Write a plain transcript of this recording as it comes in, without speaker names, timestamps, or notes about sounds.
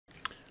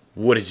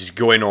What is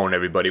going on,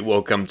 everybody?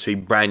 Welcome to a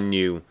brand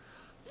new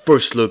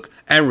first look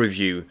and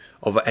review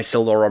of a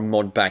SLRR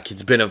mod pack.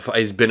 It's been a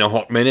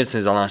hot minute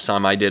since the last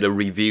time I did a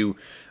review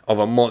of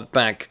a mod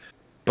pack,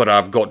 but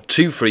I've got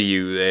two for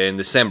you in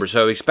December,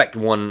 so expect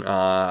one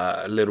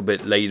a little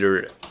bit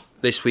later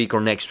this week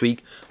or next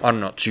week. I'm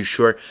not too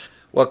sure.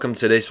 Welcome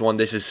to this one.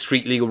 This is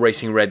Street Legal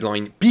Racing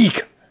Redline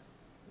Peak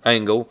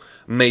Angle,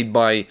 made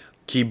by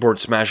Keyboard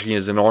Smashing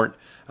as an art.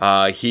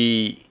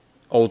 He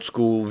old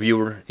school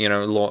viewer, you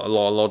know,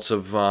 lots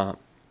of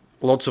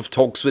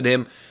talks with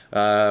him.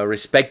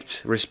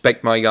 Respect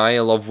my guy. I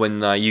love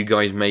when you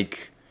guys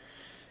make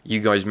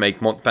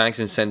mod packs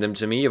and send them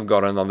to me. I've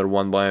got another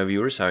one by a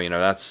viewer, so you know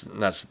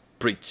that's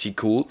pretty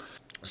cool.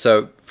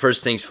 So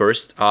first things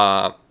first,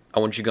 I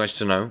want you guys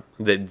to know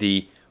that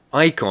the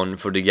icon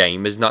for the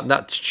game is not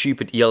that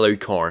stupid yellow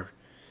car,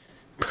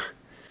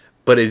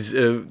 but is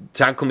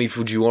Takumi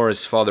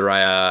Fujiwara's father,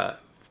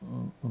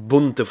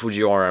 Bunta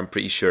Fujiwara, I'm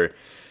pretty sure.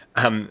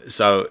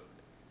 So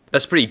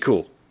that's pretty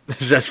cool.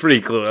 That's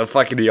pretty cool.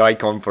 Fucking the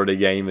icon for the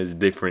game is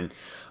different.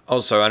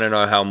 Also, I don't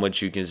know how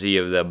much you can see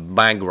of the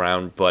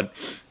background, but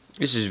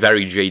this is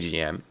very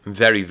JDM,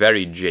 very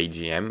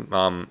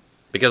JDM.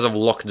 Because I've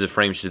locked the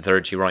frames to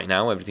 30 right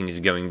now, everything is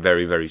going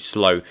very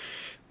slow.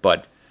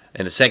 But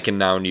in a second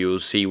now, you'll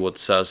see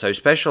what's so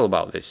special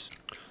about this.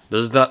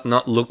 Does that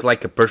not look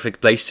like a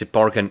perfect place to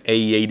park an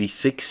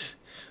A86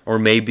 or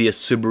maybe a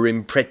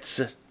Subaru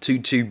Impreza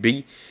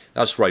 22B?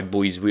 That's right,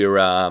 boys. We're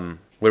at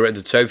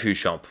the tofu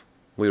shop.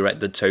 We're at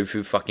the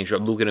tofu fucking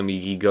shop. Look at him.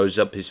 He goes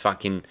up his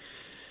fucking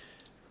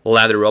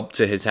ladder up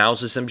to his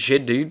house or some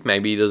shit, dude.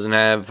 Maybe he doesn't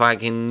have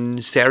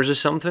fucking stairs or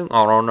something.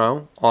 I don't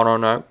know.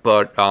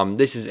 But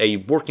this is a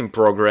work in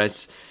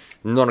progress.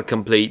 Not a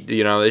complete.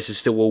 You know, this is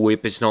still a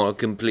whip. It's not a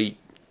complete,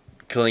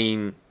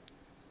 clean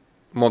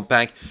mod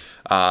pack.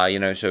 You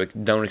know, so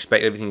don't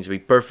expect everything to be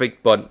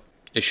perfect, but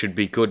it should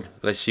be good.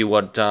 Let's see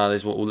what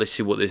let's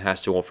see what this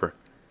has to offer.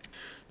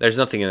 There's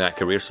nothing in that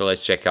career, so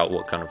let's check out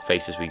what kind of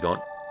faces we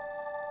got.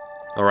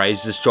 Alright,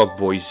 it's the stock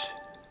boys.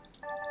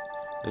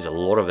 There's a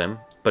lot of them,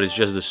 but it's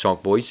just the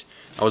stock boys.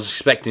 I was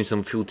expecting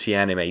some filthy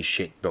anime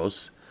shit,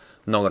 bros.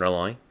 Not gonna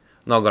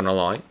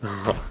lie.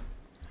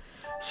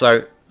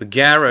 So, the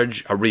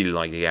garage, I really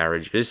like the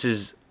garage. This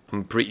is,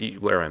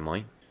 where am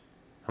I?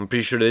 I'm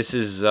pretty sure this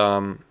is,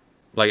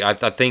 like, I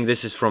think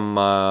this is from,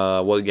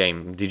 what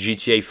game? The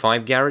GTA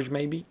 5 garage,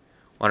 maybe?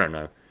 I don't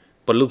know.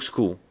 But it looks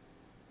cool.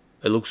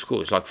 It looks cool.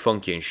 It's like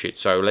funky and shit.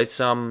 So let's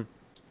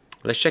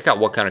check out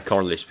what kind of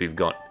car list we've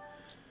got,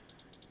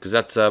 because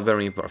that's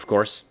very important, of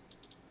course.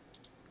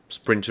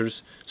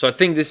 Sprinters. So I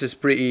think this is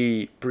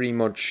pretty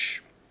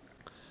much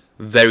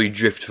very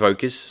drift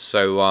focused.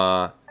 So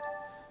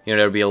you know,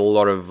 there'll be a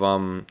lot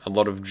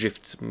of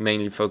drift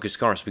mainly focused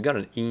cars. We got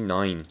an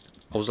E9.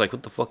 I was like,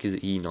 what the fuck is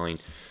an E9?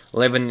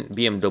 11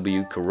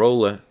 BMW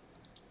Corolla.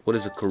 What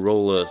is a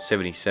Corolla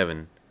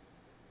 77?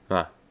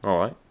 Ah, all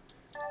right.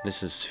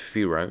 This is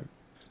Firo.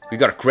 We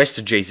got a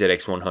Cresta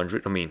JZX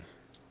 100. I mean,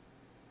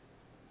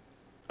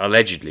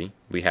 allegedly,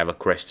 we have a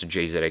Cresta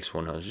JZX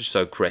 100.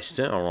 So,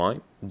 Cresta,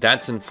 alright.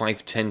 Datsun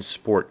 510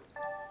 Sport.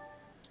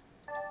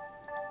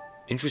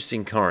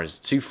 Interesting cars.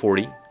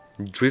 240.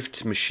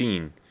 Drift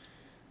Machine.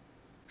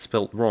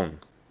 Spelled wrong.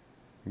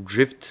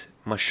 Drift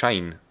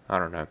Machine. I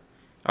don't know.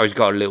 Oh, it's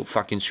got a little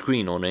fucking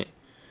screen on it.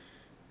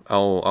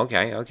 Oh,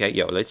 okay.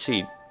 Yo, let's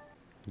see.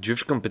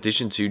 Drift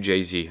Competition 2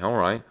 JZ.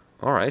 Alright.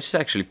 It's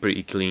actually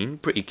pretty clean.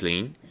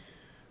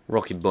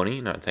 Rocket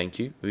Bunny, no thank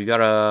you. We got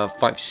a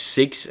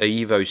 5.6, a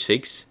Evo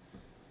 6.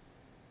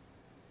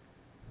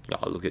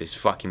 Oh, look at this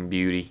fucking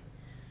beauty.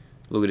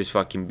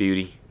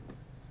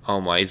 Oh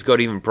my, it's got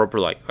even proper,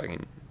 like,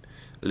 fucking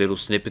little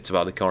snippets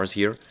about the cars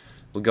here.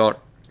 We got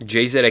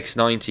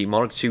JZX90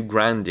 Mark II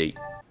Grande.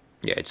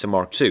 Yeah, it's a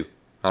Mark II.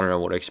 I don't know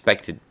what I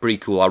expected. Pretty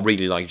cool. I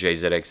really like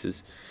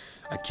JZXs.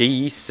 A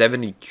Key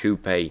 70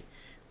 Coupe.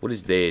 What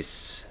is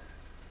this?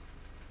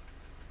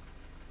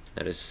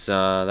 That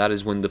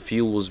is when the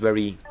fuel was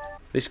very...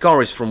 This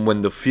car is from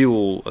when there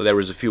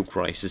was a fuel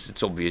crisis,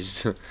 it's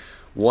obvious.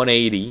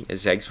 180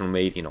 SX from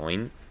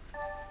 89.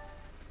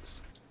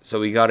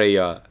 So we got a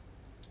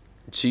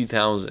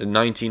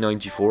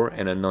 1994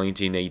 and a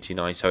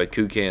 1989. So a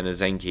Kuke and a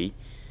Zenki.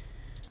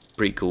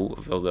 Pretty cool,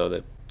 although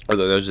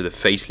those are the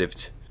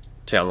facelift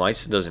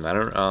taillights, it doesn't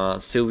matter.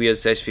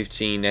 Silvia's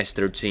S15,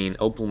 S13,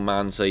 Opel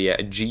Mansa, yeah,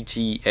 a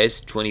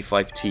GTS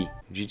 25T.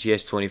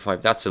 GTS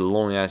 25, that's a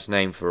long ass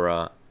name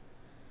for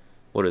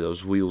what are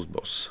those wheels,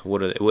 boss?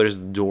 What is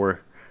the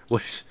door?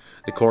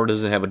 The car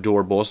doesn't have a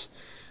door, boss.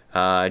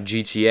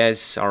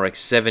 GTS,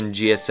 RX-7,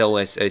 GSL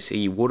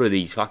SE. What are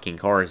these fucking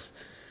cars?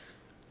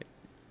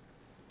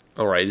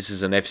 Alright, this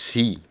is an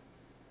FC.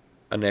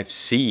 An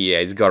FC, yeah,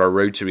 it's got a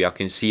rotary. I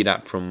can see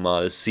that from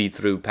the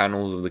see-through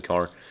panels of the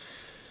car.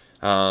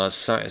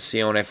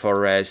 Sion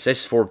FRS,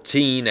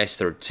 S14,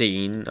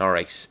 S13,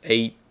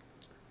 RX-8.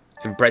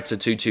 Impreza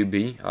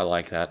 22B. I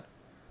like that.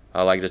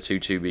 I like the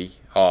 22B.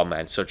 Oh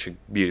man, such a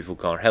beautiful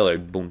car. Hello,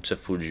 Bunta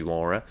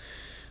Fujiwara.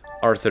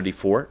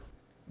 R34.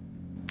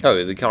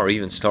 Oh, the car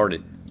even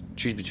started.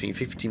 Choose between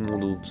 15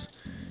 models.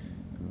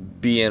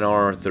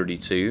 BNR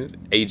 32,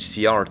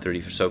 HCR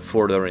 30, so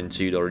 $4 and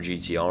 $2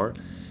 GTR,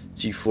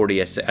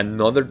 240 S,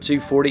 another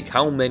 240.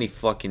 How many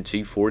fucking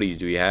 240s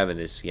do we have in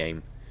this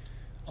game?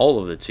 All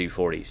of the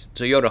 240s.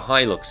 Toyota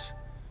Hilux.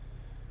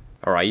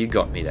 All right, you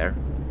got me there.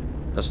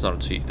 That's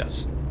not a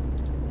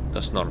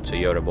that's not a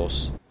Toyota,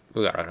 boss.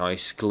 We got a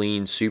nice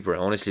clean Supra.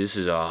 Honestly, this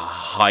is a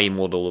high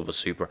model of a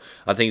Supra.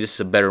 I think this is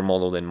a better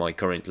model than my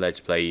current Let's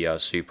Play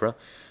Supra.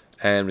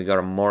 And we got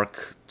a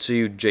Mark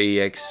II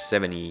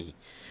JX70.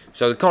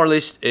 So the car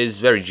list is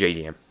very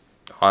JDM.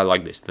 I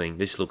like this thing.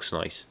 This looks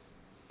nice.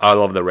 I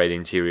love the red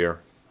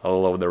interior. I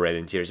love the red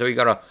interior. So we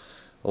got a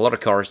lot of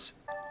cars.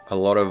 A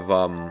lot of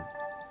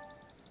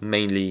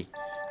mainly,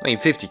 I mean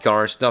 50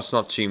 cars. That's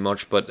not too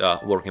much,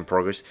 but work in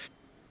progress.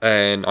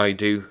 And I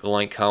do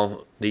like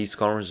how these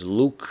cars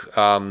look.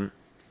 I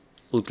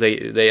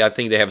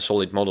think they have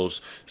solid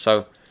models.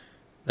 So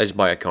let's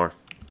buy a car.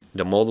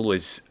 The model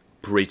is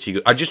pretty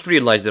good. I just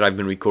realized that I've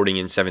been recording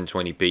in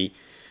 720p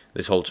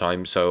this whole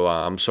time, so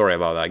I'm sorry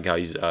about that,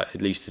 guys. At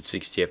least at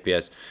 60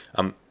 FPS.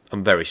 I'm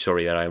very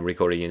sorry that I'm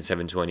recording in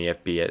 720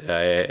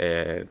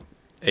 FPS,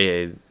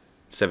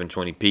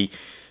 720p,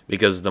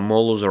 because the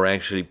models are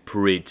actually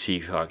pretty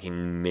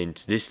fucking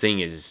mint. This thing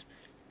is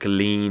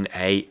clean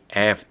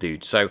AF,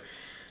 dude. So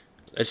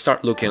let's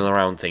start looking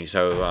around things.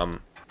 So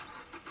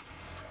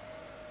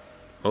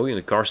oh,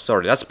 the car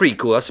started. That's pretty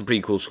cool. That's a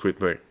pretty cool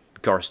script where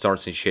car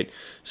starts and shit.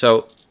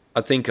 So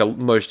I think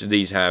most of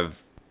these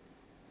have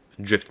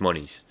drift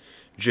monies.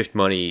 Drift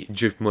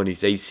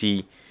monies,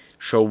 AC,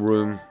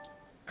 showroom,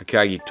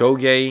 Akagi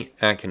Toge,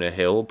 Akina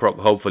Hill,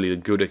 hopefully the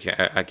good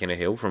Akina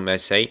Hill from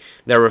SA.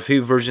 There are a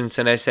few versions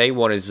in SA,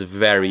 one is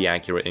very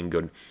accurate and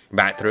good.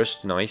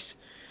 Bathurst, nice.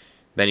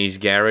 Benny's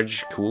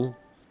Garage, cool.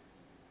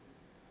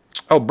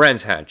 Oh,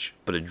 Brands Hatch,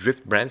 but a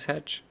drift Brands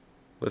Hatch?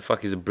 What the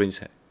fuck is a Brands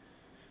Hatch?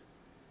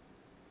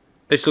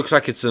 This looks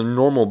like it's a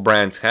normal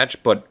Brands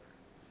Hatch, but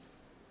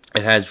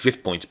it has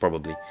drift points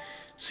probably.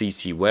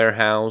 CC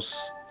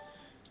Warehouse.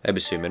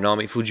 Ebisu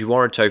Minami,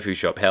 Fujiwara Tofu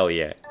Shop, hell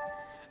yeah.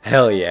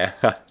 Hell yeah.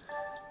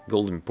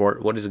 Golden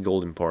Port, what is a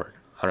Golden Port?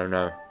 I don't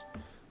know.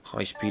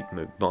 High Speed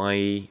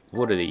Mobile,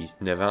 what are these?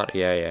 Nevada,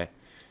 yeah.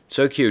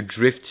 Tokyo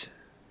Drift,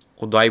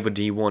 Odaiba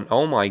D1,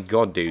 oh my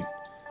god, dude.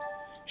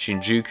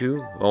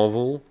 Shinjuku,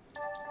 Oval,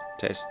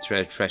 Trash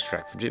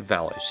Track,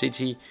 Valo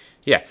City,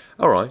 yeah,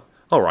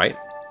 alright.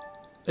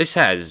 This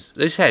has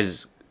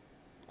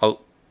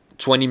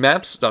 20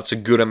 maps, that's a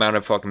good amount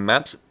of fucking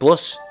maps,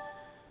 plus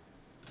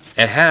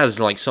it has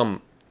like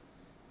some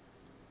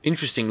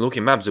interesting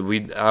looking maps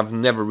that I've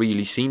never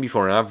really seen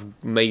before, and I've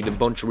made a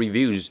bunch of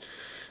reviews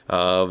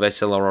of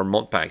SLRR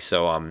mod packs,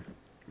 so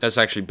that's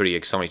actually pretty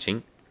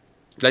exciting.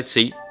 Let's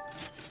see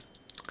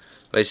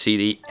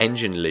the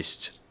engine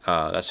list.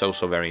 That's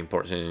also very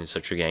important in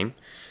such a game.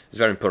 It's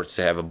very important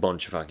to have a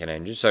bunch of fucking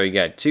engines. So you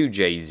got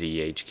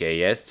 2JZ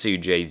HKS,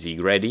 2JZ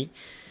Ready,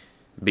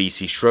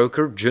 BC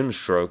Stroker, Jun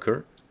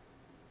Stroker,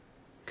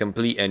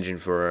 complete engine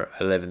for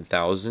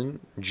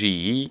 11,000,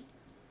 GE,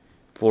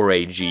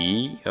 4A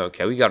GE.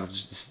 Okay, we got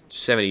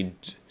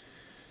 72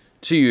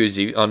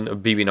 UZ on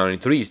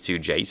BB93's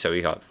 2J, so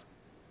we have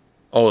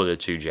all of the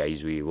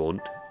 2Js we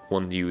want.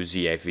 1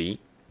 UZFE,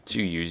 2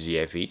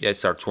 UZFE,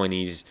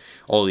 SR20s,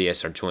 all the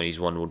SR20s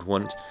one would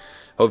want.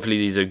 Hopefully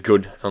these are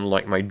good,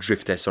 unlike my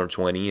Drift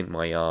SR20 and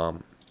my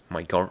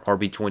my car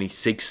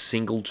RB26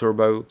 single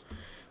turbo.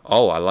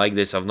 Oh, I like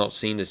this. I've not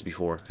seen this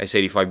before.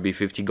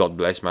 S85B50, God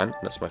bless, man.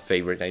 That's my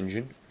favorite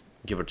engine.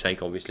 Give or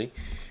take, obviously.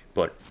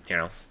 But, you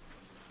know.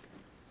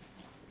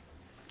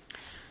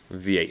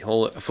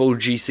 V8. Full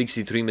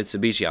G63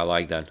 Mitsubishi. I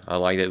like that. I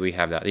like that we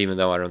have that. Even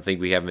though I don't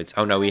think we have Mitsubishi.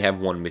 Oh, no, we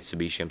have one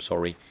Mitsubishi. I'm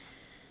sorry.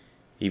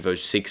 Evo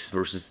 6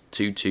 versus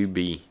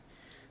 22B.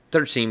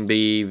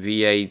 13B,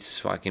 V8s,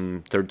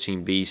 fucking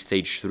 13B,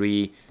 Stage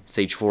 3,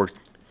 Stage 4.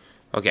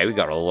 Okay, we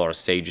got a lot of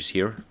stages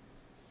here.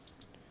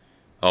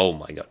 Oh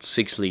my god,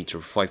 6 liter,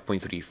 5.3,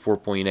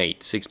 4.8,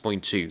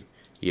 6.2.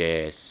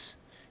 Yes.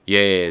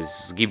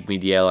 Yes, give me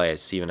the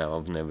LS, even though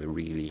I've never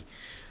really...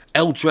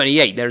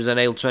 L28, there's an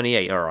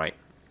L28, alright.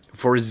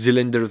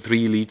 4-cylinder,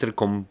 3 liter,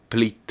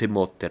 complete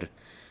motor.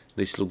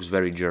 This looks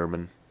very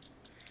German.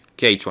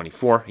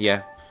 K24,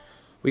 yeah.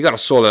 We got a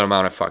solid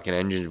amount of fucking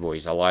engines,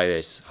 boys. I like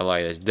this. I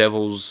like this.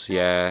 Devils,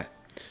 yeah.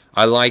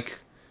 I like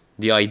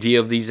the idea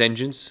of these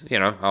engines. You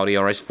know, Audi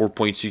RS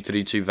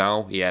 4.232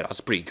 valve. Yeah, that's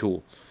pretty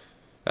cool.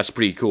 That's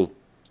pretty cool.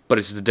 But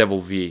it's the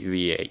Devil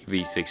V8,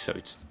 V6, so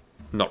it's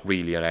not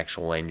really an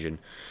actual engine.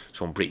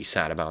 So I'm pretty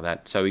sad about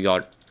that. So we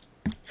got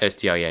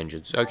STI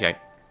engines. Okay.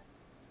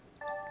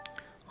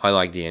 I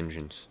like the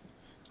engines.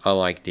 I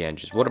like the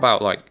engines. What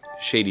about, like,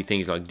 shady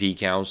things like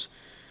decals?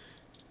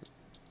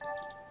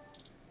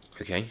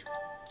 Okay.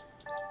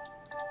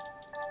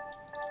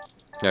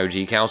 No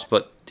decals,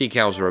 but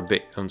decals are a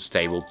bit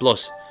unstable.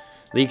 Plus,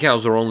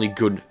 decals are only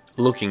good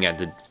looking in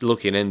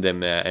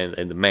them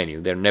in the menu.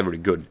 They're never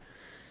good.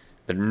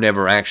 They're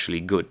never actually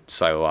good.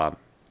 So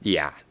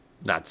yeah,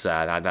 that's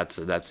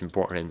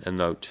important a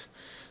note.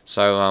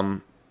 So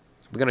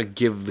we're gonna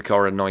give the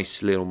car a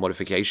nice little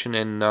modification,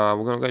 and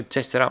we're gonna go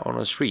test it out on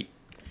the street.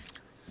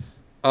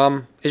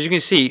 As you can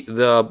see,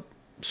 the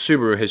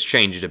Subaru has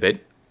changed a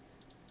bit.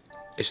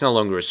 It's no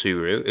longer a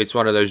Subaru. It's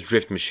one of those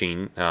drift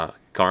machine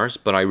cars,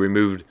 but I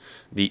removed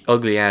the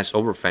ugly ass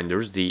over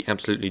fenders, the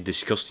absolutely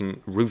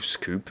disgusting roof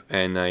scoop,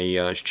 and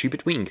a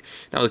stupid wing.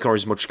 Now the car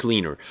is much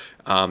cleaner.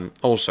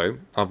 Also,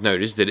 I've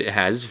noticed that it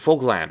has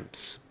fog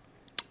lamps.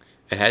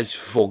 It has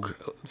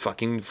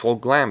fucking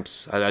fog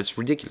lamps. That's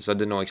ridiculous. I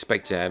did not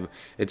expect to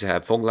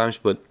have fog lamps,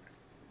 but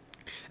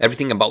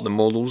everything about the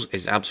models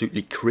is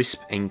absolutely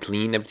crisp and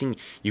clean. Everything,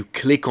 you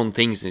click on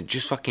things and it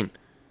just fucking...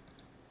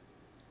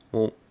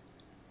 Well,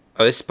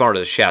 oh, this is part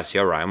of the chassis.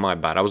 Alright, my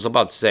bad. I was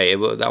about to say,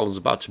 that was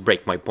about to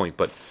break my point,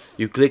 but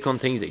you click on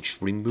things, they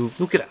just remove.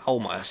 Look at it. Oh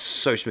my,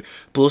 so smooth.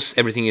 Plus,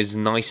 everything is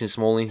nice and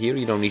small in here.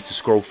 You don't need to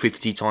scroll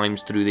 50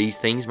 times through these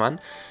things, man.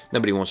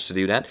 Nobody wants to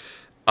do that.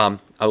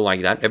 I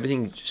like that.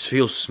 Everything just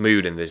feels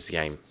smooth in this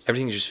game.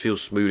 Everything just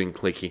feels smooth and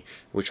clicky,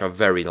 which I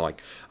very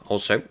like.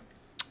 Also,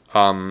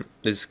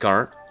 this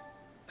car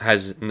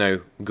has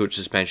no good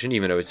suspension,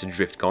 even though it's a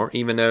drift car.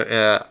 Even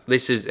though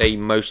this is a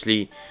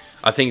mostly...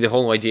 I think the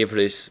whole idea for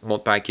this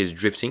mod pack is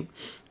drifting,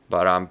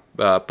 but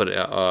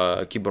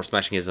keyboard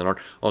smashing is not.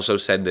 Also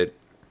said that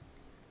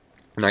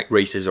night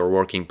races are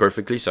working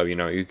perfectly, so you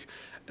know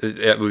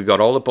we've got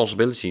all the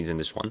possibilities in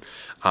this one.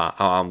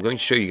 I'm going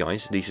to show you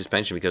guys the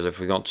suspension because I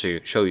forgot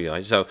to show you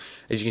guys. So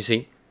as you can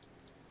see,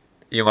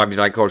 you might be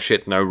like, oh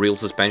shit, no real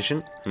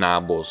suspension. Nah,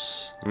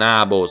 boss.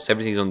 Nah, boss.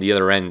 Everything's on the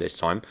other end this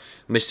time.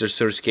 Mr.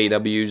 Sir's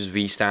KWs,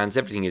 V-stands,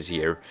 everything is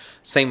here.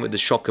 Same with the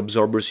shock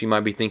absorbers. You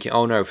might be thinking,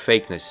 oh no,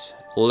 fakeness.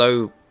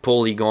 Low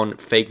polygon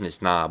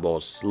fakeness. Nah,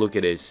 boss. Look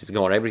at this. It's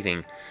got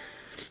everything.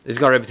 It's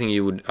got everything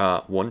you would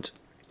want.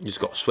 It's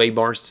got sway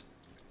bars.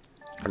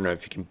 I don't know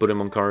if you can put them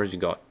on cars. You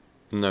got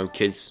no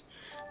kids.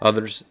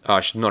 Others.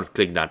 I should not have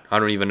clicked that. I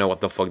don't even know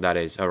what the fuck that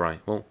is. Alright,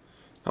 well.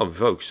 Oh,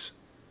 Vokes.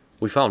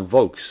 We found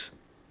Vokes.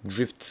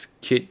 Drift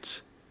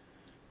kit,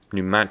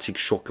 pneumatic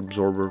shock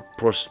absorber,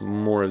 plus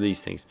more of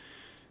these things.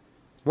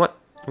 What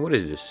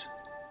is this?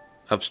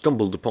 I've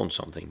stumbled upon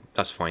something.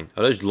 That's fine.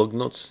 Are those lug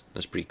nuts?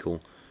 That's pretty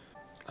cool.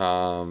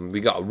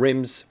 We got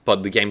rims,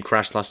 but the game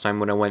crashed last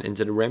time when I went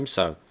into the rims,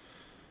 so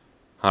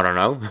I don't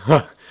know.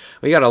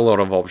 We got a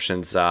lot of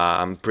options.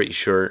 I'm pretty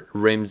sure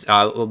rims.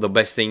 The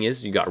best thing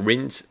is you got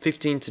rims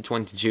 15 to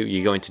 22.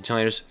 You go into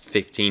tires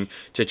 15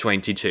 to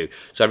 22.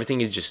 So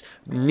everything is just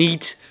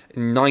neat,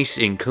 nice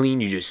and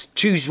clean. You just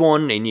choose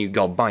one and you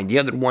go buy the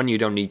other one. You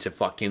don't need to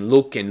fucking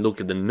look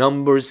at the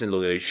numbers and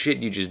look at the shit.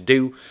 You just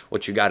do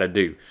what you gotta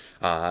do.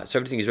 So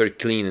everything is very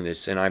clean in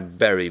this, and I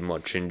very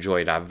much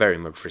enjoy it. I very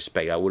much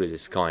respect that. What is it?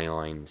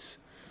 Skylines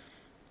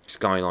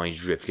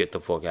drift. Get the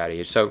fuck out of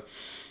here. So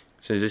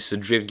since this is a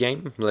drift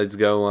game, let's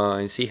go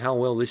and see how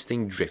well this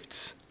thing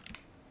drifts.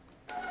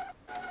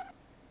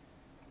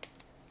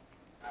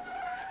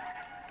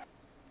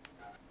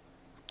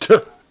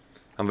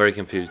 I'm very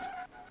confused.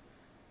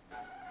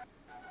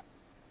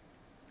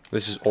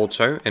 This is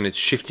auto, and it's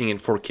shifting in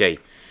 4K.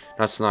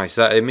 That's nice.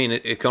 I mean,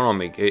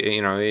 economic.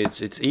 You know,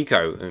 it's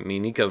eco. I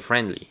mean,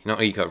 eco-friendly.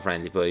 Not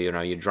eco-friendly, but you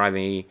know, you're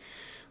driving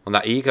on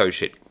that eco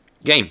shit.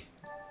 Game.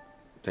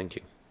 Thank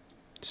you.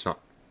 It's not.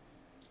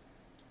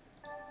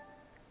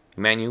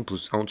 Manual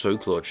plus auto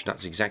clutch.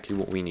 That's exactly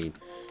what we need.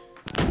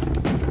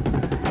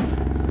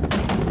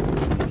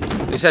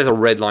 This has a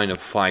red line of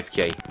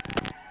 5K.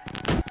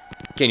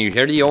 Can you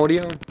hear the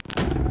audio?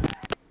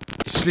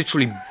 It's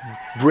literally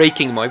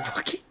breaking my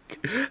fucking...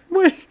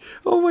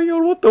 Oh my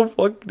god, what the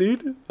fuck,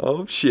 dude?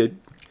 Oh shit.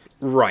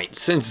 Right,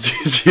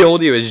 since the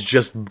audio is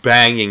just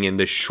banging and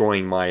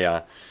destroying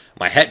my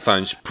my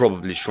headphones,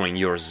 probably destroying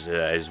yours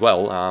as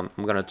well, I'm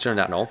gonna turn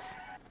that off.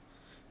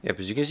 Yep,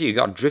 as you can see, you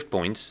got drift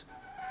points.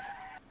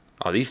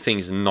 Oh, these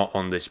things are not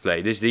on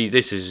display. This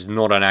is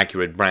not an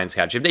accurate brand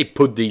sketch. If they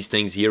put these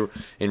things here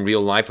in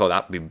real life, oh,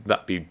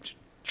 that'd be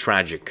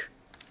tragic.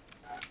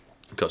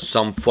 Because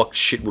some fucked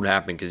shit would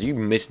happen, because you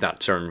miss that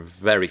turn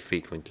very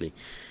frequently.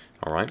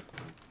 Alright.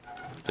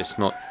 Let's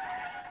not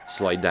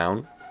slide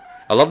down.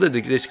 I love that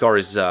this car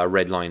is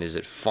Redline is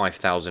at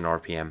 5,000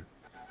 RPM.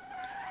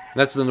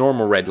 That's the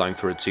normal Redline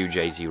for a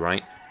 2JZ,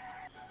 right?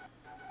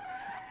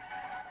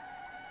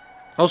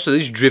 Also,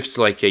 this drifts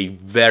like a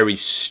very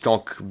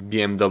stock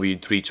BMW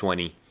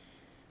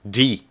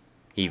 320D,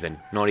 even.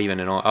 Not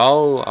even an...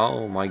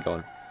 Oh my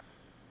god.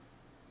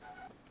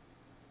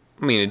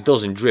 I mean, it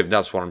doesn't drift,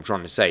 that's what I'm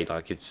trying to say.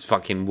 Like, it's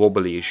fucking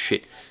wobbly as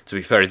shit. To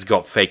be fair, it's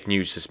got fake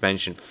news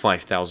suspension,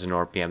 5,000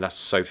 RPM. That's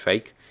so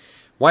fake.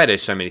 Why are there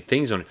so many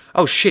things on it?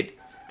 Oh, shit.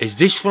 Is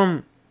this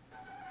from...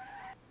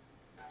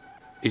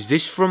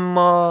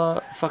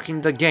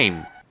 fucking the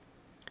game?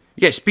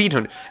 Yeah, Speed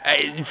Hunt.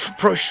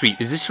 Pro Street.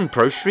 Is this from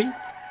Pro Street?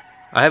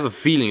 I have a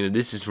feeling that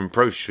this is from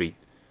Pro Street.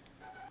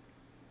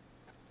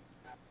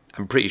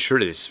 I'm pretty sure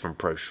this is from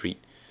Pro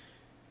Street.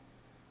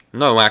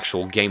 No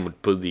actual game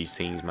would put these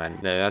things, man.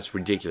 That's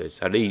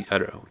ridiculous. Are these... I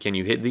don't know. Can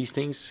you hit these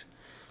things?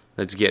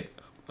 Let's get...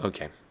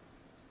 Okay.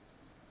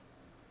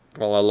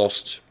 Well, I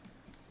lost...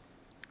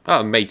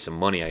 Oh, I made some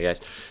money, I guess.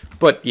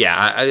 But,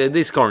 yeah,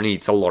 this car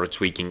needs a lot of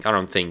tweaking. I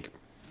don't think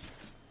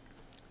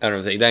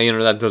that, you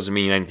know, that doesn't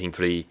mean anything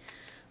for the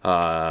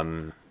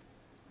game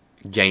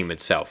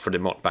itself, for the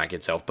mod pack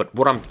itself. But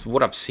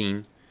what I've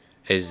seen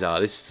is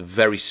this is a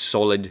very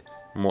solid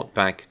mod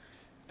pack,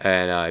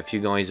 and if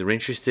you guys are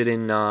interested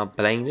in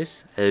playing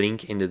this, a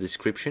link in the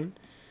description.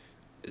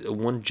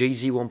 One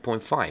JZ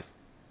 1.5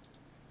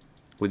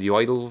 with the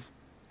idle of...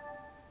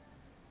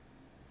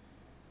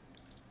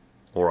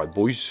 Alright,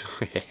 boys.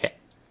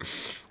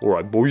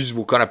 Alright, boys,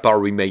 what kind of power are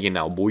we making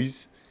now,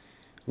 boys?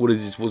 What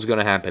is this? What's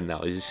gonna happen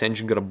now? Is this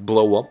engine gonna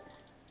blow up?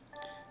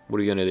 What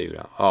are you gonna do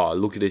now? Oh,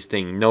 look at this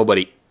thing.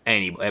 Nobody,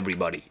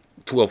 everybody.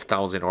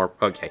 12,000 or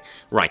okay,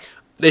 right.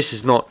 This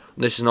is no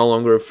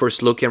longer a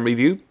first look and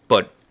review,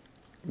 but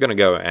I'm gonna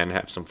go and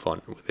have some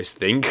fun with this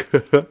thing.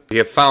 We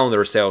have found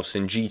ourselves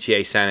in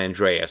GTA San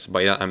Andreas.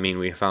 By that I mean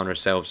we found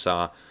ourselves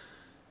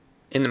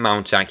in the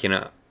Mount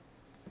Acuna.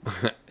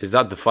 Is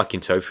that the fucking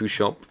tofu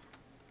shop?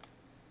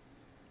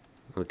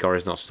 The car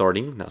is not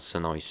starting. That's so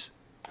nice.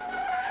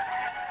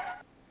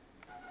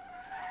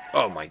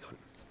 Oh my god.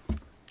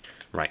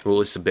 Right, well,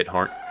 it's a bit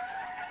hard.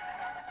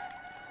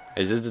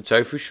 Is this the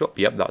tofu shop?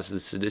 Yep, this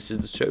is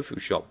the tofu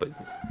shop, but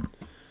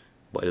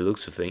by the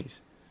looks of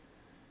things.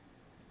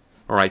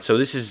 Alright, so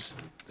this is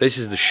the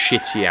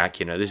shitty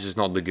Acuna. This is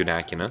not the good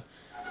Acuna.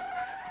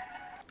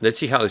 Let's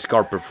see how this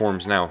car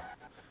performs now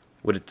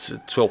with its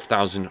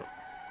 12,000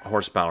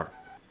 horsepower.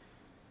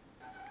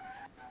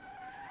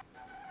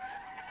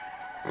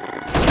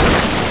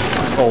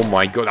 Oh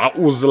my god, that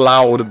was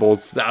loud,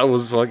 boss. That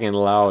was fucking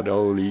loud.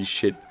 Holy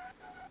shit.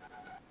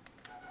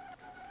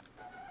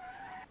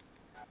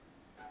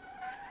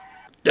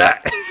 Yeah.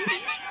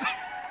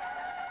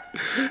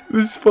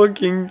 This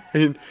fucking...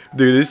 Dude,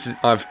 this is...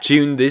 I've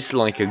tuned this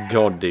like a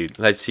god, dude.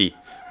 Let's see.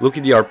 Look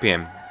at the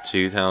RPM.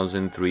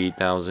 2,000,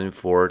 3,000,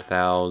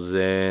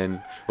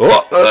 4,000...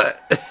 Oh!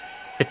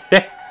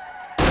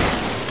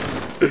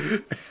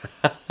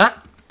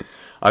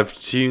 I've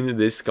tuned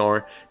this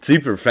car to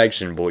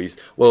perfection, boys.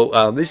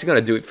 Well, this is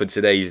gonna do it for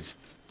today's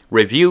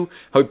review.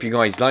 Hope you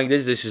guys like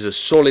this. This is a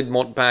solid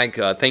mod pack.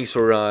 Thanks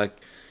for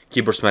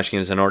Keyboard Smashing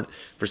and Art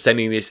for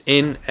sending this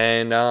in,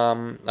 and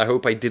I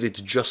hope I did it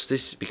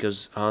justice,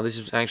 because this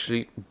is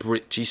actually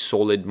pretty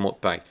solid mod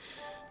pack.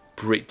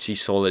 Pretty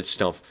solid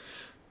stuff.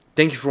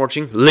 Thank you for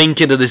watching. Link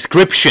in the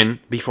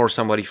description before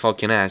somebody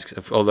fucking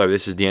asks. Although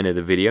this is the end of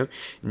the video,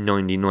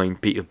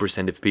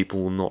 99% of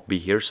people will not be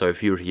here. So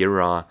if you're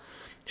here,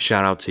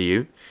 shout out to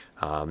you.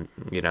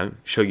 You know,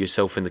 show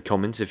yourself in the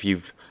comments if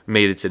you've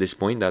made it to this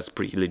point. That's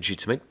pretty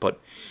legitimate. But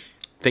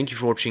thank you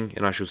for watching,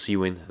 and I shall see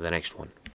you in the next one.